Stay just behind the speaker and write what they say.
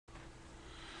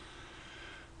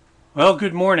Well,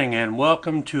 good morning and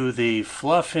welcome to the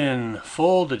Fluff in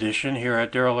Fold edition here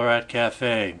at Daryllorette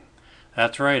Cafe.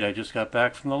 That's right, I just got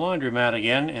back from the laundromat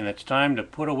again and it's time to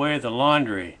put away the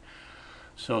laundry.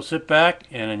 So sit back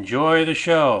and enjoy the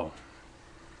show.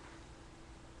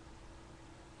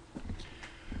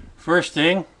 First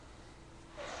thing,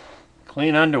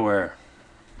 clean underwear.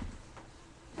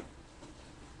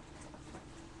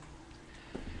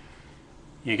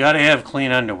 You gotta have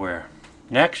clean underwear.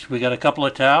 Next, we got a couple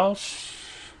of towels.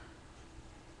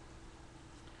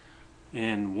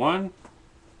 And 1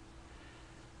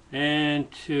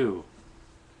 and 2.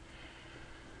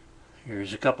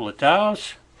 Here's a couple of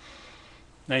towels.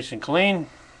 Nice and clean,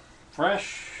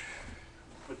 fresh.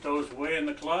 Put those away in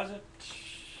the closet.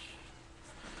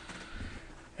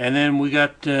 And then we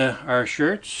got our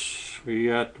shirts. We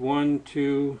got 1,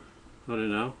 2, I don't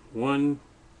know, 1,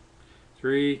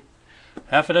 3,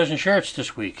 half a dozen shirts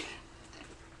this week.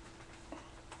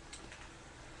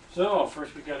 So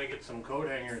first we got to get some coat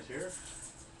hangers here.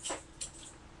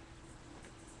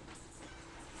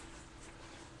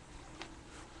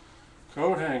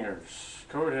 Coat hangers,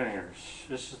 coat hangers.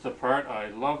 This is the part I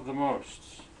love the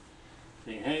most.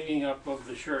 The hanging up of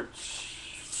the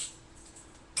shirts.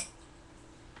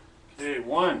 Okay,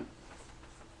 one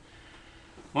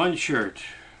shirt,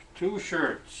 2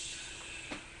 shirts.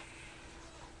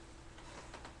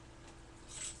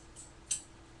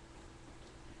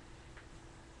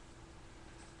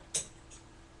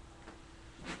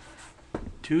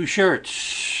 Two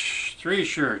shirts, 3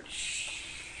 shirts.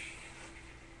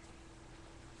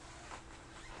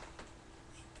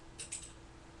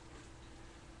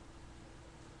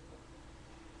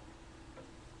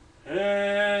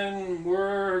 And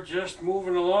we're just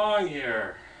moving along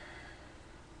here.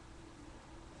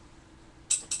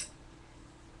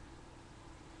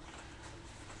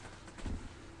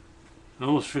 I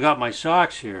almost forgot my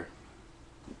socks here.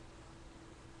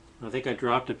 I think I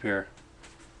dropped a pair.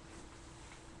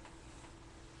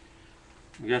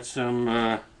 We got some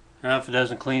half a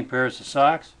dozen clean pairs of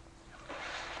socks.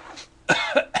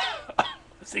 I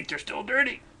think they're still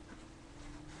dirty.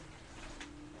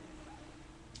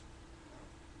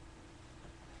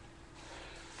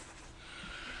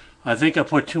 I think I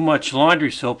put too much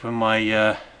laundry soap in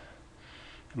my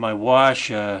wash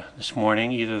this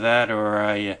morning. Either that, or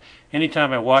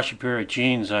anytime I wash a pair of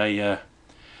jeans, I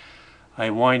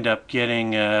wind up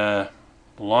getting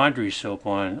laundry soap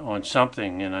on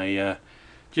something, and I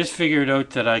just figured out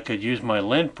that I could use my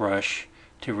lint brush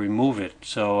to remove it.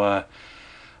 So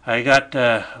I got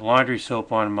laundry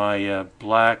soap on my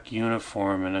black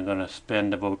uniform, and I'm going to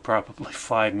spend about probably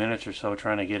 5 minutes or so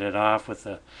trying to get it off with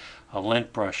a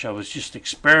lint brush. I was just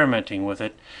experimenting with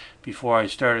it before I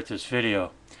started this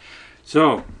video.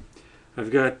 So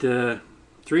I've got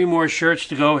 3 more shirts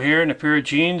to go here and a pair of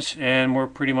jeans, and we're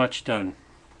pretty much done.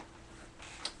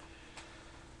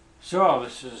 So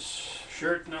this is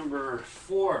shirt number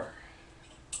 4.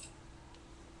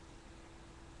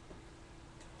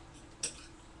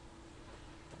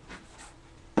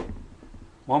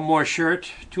 One more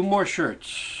shirt, 2 more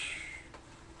shirts.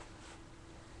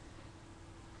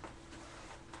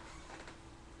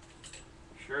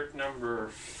 Shirt number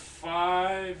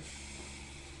 5.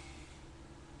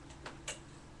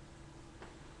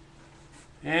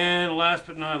 And last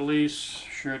but not least,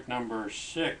 shirt number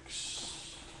 6.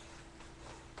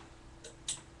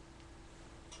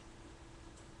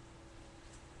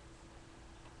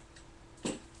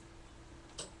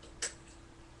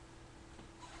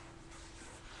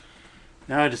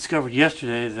 Now I discovered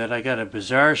yesterday that I got a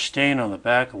bizarre stain on the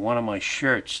back of one of my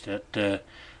shirts that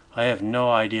I have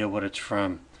no idea what it's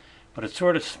from, but it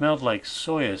sort of smelled like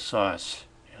soya sauce.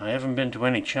 I haven't been to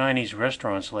any Chinese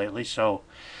restaurants lately, so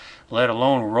let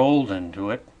alone rolled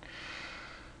into it.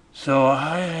 So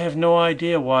I have no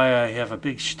idea why I have a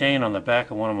big stain on the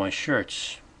back of one of my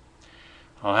shirts.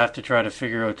 I'll have to try to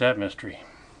figure out that mystery.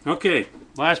 Okay,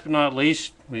 last but not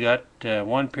least, we got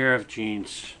 1 pair of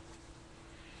jeans.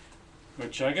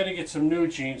 Which I got to get some new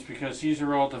jeans because these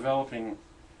are all developing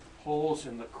holes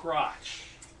in the crotch.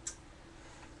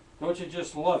 Don't you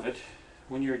just love it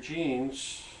when your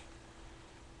jeans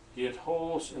get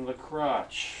holes in the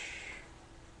crotch?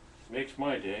 Makes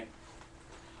my day.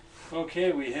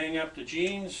 Okay, we hang up the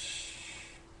jeans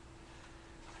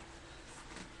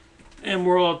and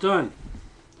we're all done.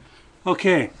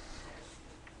 Okay,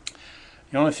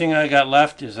 the only thing I got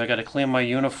left is I got to clean my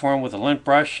uniform with a lint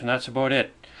brush, and that's about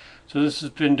it. So this has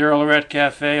been Daryllorette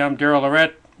Cafe. I'm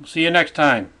Daryllorette. See you next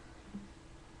time.